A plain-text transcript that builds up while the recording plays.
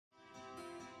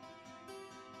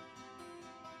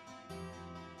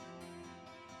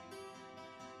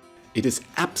It is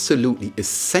absolutely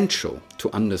essential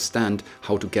to understand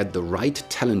how to get the right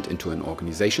talent into an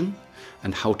organization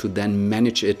and how to then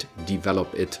manage it,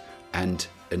 develop it, and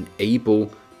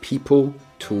enable people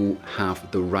to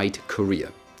have the right career.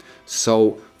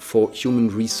 So for human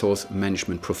resource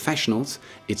management professionals,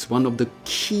 it's one of the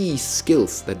key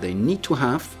skills that they need to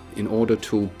have in order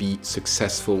to be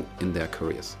successful in their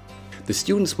careers. The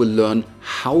students will learn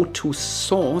how to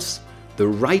source the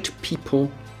right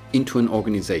people into an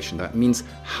organization. That means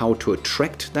how to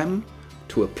attract them,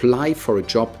 to apply for a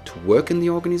job to work in the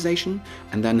organization,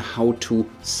 and then how to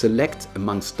select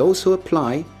amongst those who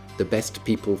apply the best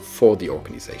people for the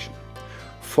organization.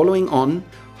 Following on,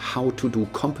 how to do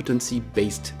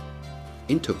competency-based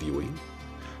interviewing,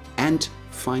 and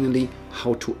finally,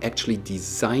 how to actually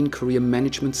design career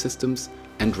management systems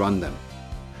and run them.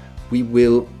 We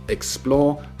will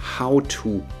explore how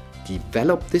to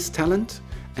develop this talent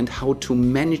and how to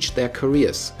manage their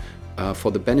careers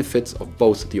for the benefits of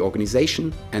both the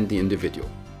organization and the individual.